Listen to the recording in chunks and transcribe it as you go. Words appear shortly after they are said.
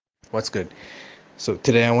What's good? So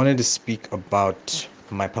today I wanted to speak about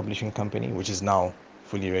my publishing company, which is now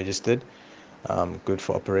fully registered, good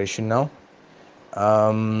for operation now.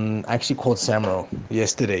 I actually called Samro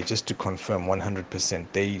yesterday just to confirm 100%.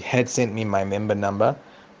 They had sent me my member number,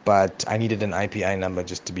 but I needed an IPI number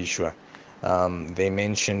just to be sure. They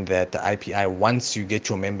mentioned that the IPI, once you get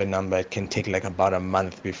your member number, it can take like about a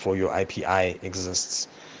month before your IPI exists.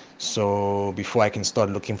 So before I can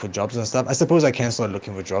start looking for jobs and stuff, I suppose I can start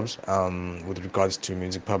looking for jobs with regards to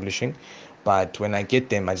music publishing. But when I get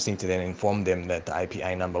them, I just need to then inform them that the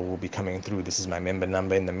IPI number will be coming through. This is my member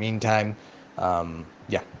number. In the meantime,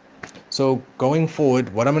 yeah. So going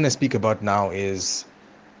forward, what I'm going to speak about now is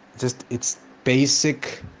just its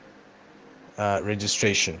basic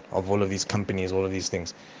registration of all of these companies, all of these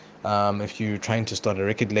things. If you're trying to start a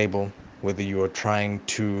record label, whether you are trying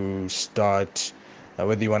to start,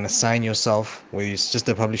 whether you want to sign yourself, whether it's just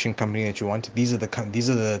a publishing company that you want, these are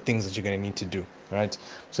the things that you're going to need to do. Right?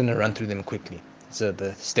 So I'm going to run through them quickly. These are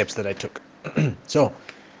the steps that I took. So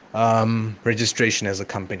registration as a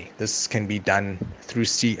company. This can be done through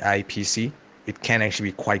CIPC. It can actually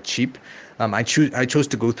be quite cheap. I chose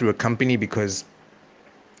to go through a company because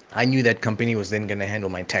I knew that company was then going to handle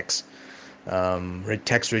my tax,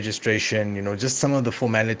 tax registration, just some of the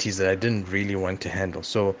formalities that I didn't really want to handle.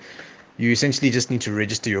 So you essentially just need to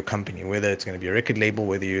register your company, whether it's going to be a record label,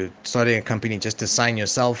 whether you're starting a company just to sign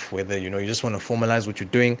yourself, whether you just want to formalize what you're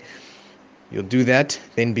doing. You'll do that.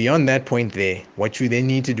 Then beyond that point there, what you then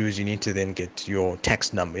need to do is you need to then get your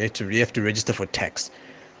tax number. You have to register for tax.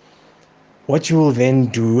 What you will then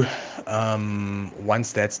do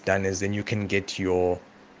once that's done is then you can get your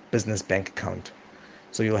business bank account.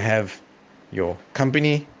 So you'll have your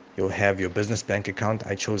company, you'll have your business bank account.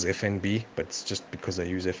 I chose FNB, but it's just because I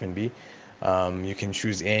use FNB. You can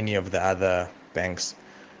choose any of the other banks.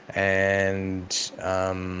 And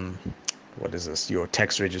what is this? Your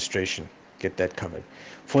tax registration. Get that covered.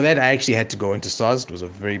 For that, I actually had to go into SARS. It was a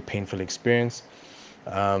very painful experience.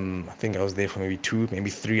 I think I was there for maybe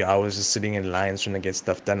 3 hours just sitting in lines trying to get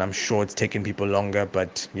stuff done. I'm sure it's taken people longer,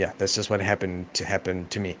 but yeah, that's just what happened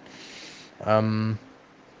to me.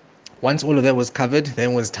 Once all of that was covered, then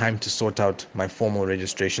it was time to sort out my formal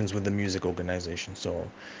registrations with the music organization. So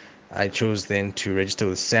I chose then to register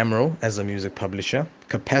with Samro as a music publisher,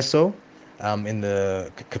 Capasso in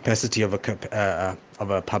the capacity of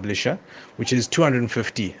a publisher, which is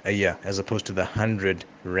 250 a year as opposed to the 100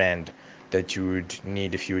 rand that you would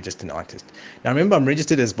need if you were just an artist. Now remember, I'm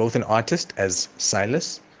registered as both an artist as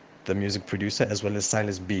Silas, the music producer, as well as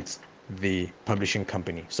Silas Beats, the publishing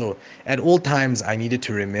company. So at all times, I needed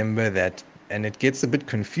to remember that. And it gets a bit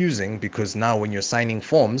confusing because now when you're signing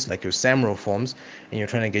forms, like your SAMRO forms, and you're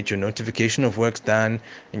trying to get your notification of works done,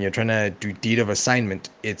 and you're trying to do deed of assignment,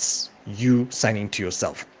 it's you signing to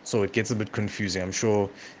yourself. So it gets a bit confusing. I'm sure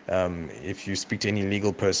if you speak to any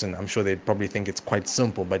legal person, I'm sure they'd probably think it's quite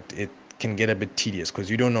simple, but it can get a bit tedious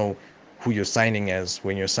because you don't know who you're signing as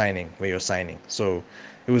when you're signing, where you're signing. So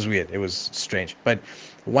it was weird. It was strange. But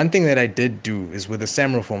one thing that I did do is with the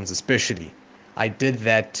SAMRO forms, especially, I did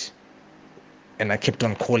that and I kept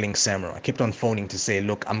on calling Samro. I kept on phoning to say,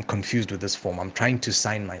 look, I'm confused with this form. I'm trying to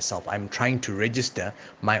sign myself. I'm trying to register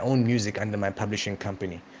my own music under my publishing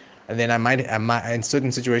company. And then in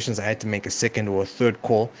certain situations, I had to make a second or a third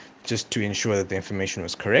call just to ensure that the information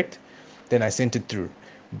was correct. Then I sent it through.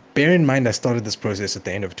 Bear in mind, I started this process at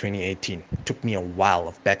the end of 2018. It took me a while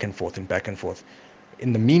of back and forth and back and forth.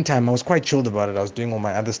 In the meantime, I was quite chilled about it. I was doing all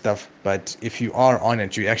my other stuff. But if you are on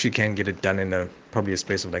it, you actually can get it done in probably a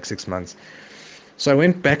space of like 6 months. So I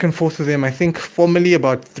went back and forth with them, I think formally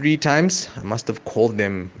about 3 times. I must have called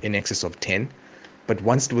them in excess of 10. But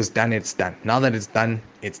once it was done, it's done. Now that it's done,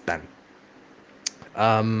 it's done.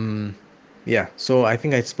 Um, yeah, so I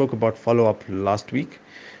think I spoke about follow up last week.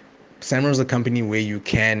 Samro is a company where you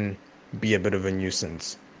can be a bit of a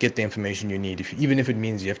nuisance. Get the information you need, even if it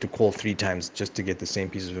means you have to call 3 times just to get the same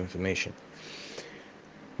piece of information.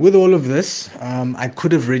 With all of this, I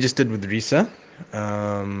could have registered with RISA,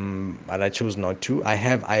 but I chose not to. I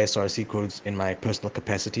have ISRC codes in my personal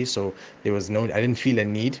capacity, so I didn't feel a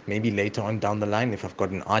need. Maybe later on down the line, if I've got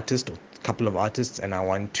an artist or a couple of artists and I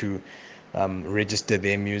want to register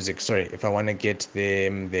their music, sorry, if I want to get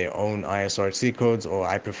them their own ISRC codes, or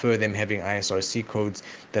I prefer them having ISRC codes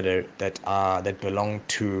that belong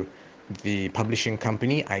to the publishing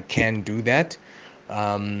company, I can do that.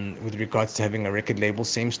 With regards to having a record label,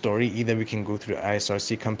 same story. Either we can go through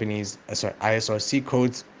ISRC companies, ISRC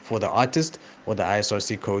codes for the artist or the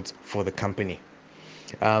ISRC codes for the company.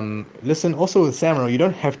 Listen, also with Samro, you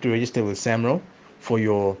don't have to register with Samro for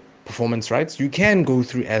your performance rights, you can go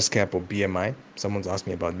through ASCAP or BMI. Someone's asked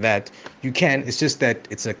me about that. You can. It's just that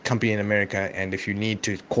it's a company in America, and if you need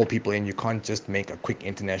to call people in, you can't just make a quick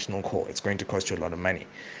international call. It's going to cost you a lot of money.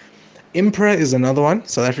 Impra is another one,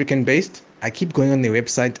 South African based. I keep going on their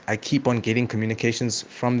website. I keep on getting communications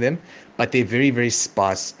from them, but they're very, very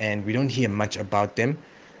sparse, and we don't hear much about them.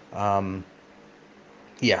 Um,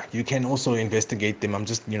 yeah, you can also investigate them. I'm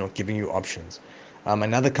just, giving you options.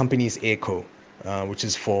 Another company is Airco, which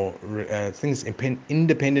is for things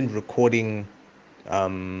independent recording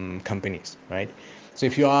companies, right? So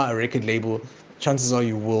if you are a record label, chances are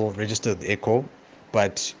you will register with Airco,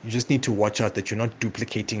 but you just need to watch out that you're not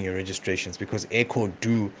duplicating your registrations, because Airco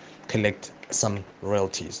do collect some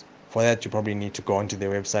royalties. For that, you probably need to go onto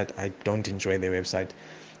their website. I don't enjoy their website.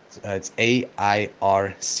 It's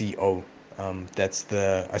AIRCO. That's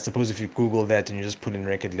I suppose if you Google that and you just put in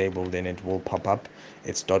record label, then it will pop up.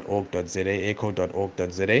 It's .org.za,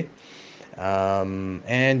 airco.org.za.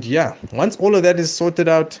 And yeah, once all of that is sorted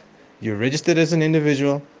out, you're registered as an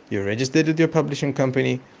individual, you're registered with your publishing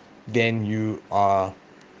company, then you're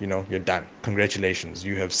done. Congratulations,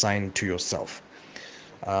 you have signed to yourself.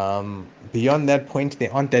 Beyond that point,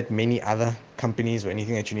 there aren't that many other companies or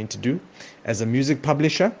anything that you need to do. As a music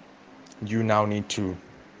publisher, you now need to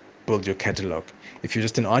build your catalog. If you're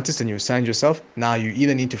just an artist and you signed yourself, now you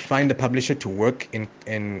either need to find a publisher to work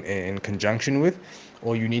in conjunction with,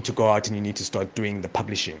 or you need to go out and you need to start doing the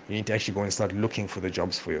publishing. You need to actually go and start looking for the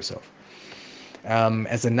jobs for yourself.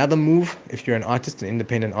 As another move, if you're an artist, an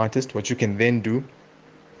independent artist, what you can then do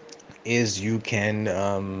is you can,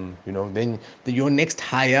 then your next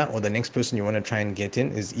hire or the next person you want to try and get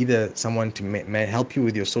in is either someone to help you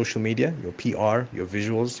with your social media, your PR, your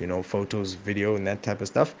visuals, photos, video, and that type of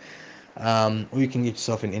stuff. Or you can get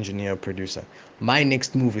yourself an engineer or producer. My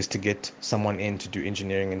next move is to get someone in to do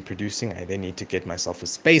engineering and producing. I then need to get myself a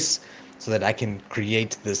space so that I can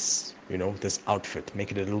create this outfit, make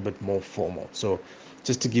it a little bit more formal. So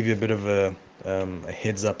just to give you a bit of a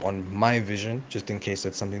heads up on my vision, just in case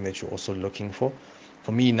that's something that you're also looking for.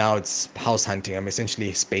 For me now, it's house hunting. I'm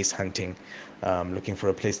essentially space hunting, looking for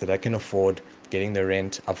a place that I can afford, getting the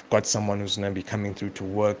rent. I've got someone who's going to be coming through to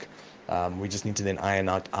work. We just need to then iron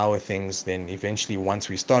out our things. Then eventually, once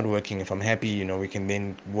we start working, if I'm happy, we can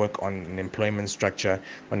then work on an employment structure,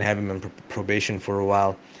 on having them on probation for a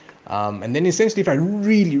while. And then essentially, if I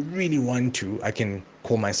really, really want to, I can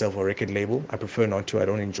call myself a record label. I prefer not to. I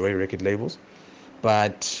don't enjoy record labels.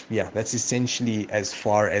 But yeah, that's essentially as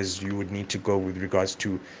far as you would need to go with regards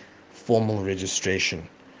to formal registration.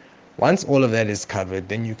 Once all of that is covered,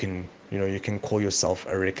 then you can call yourself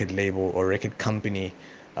a record label or record company.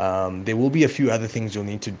 There will be a few other things you'll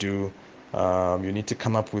need to do. You need to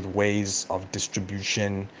come up with ways of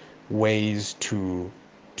distribution, ways to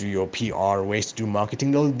do your PR, ways to do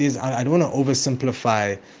marketing. Though I don't want to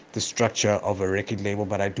oversimplify the structure of a record label,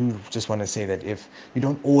 but I do just want to say that if you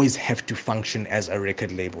don't always have to function as a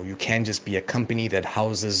record label, you can just be a company that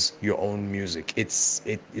houses your own music.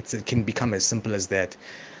 It can become as simple as that.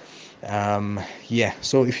 Yeah,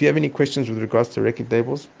 so if you have any questions with regards to record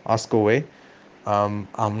labels, ask away. I'm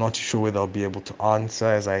not sure whether I'll be able to answer,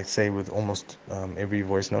 as I say with almost every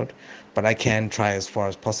voice note, but I can try as far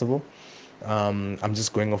as possible. I'm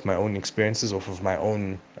just going off my own experiences, off of my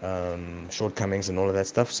own shortcomings and all of that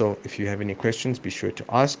stuff. So if you have any questions, be sure to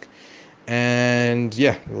ask. And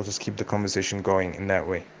yeah, we'll just keep the conversation going in that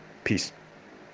way. Peace.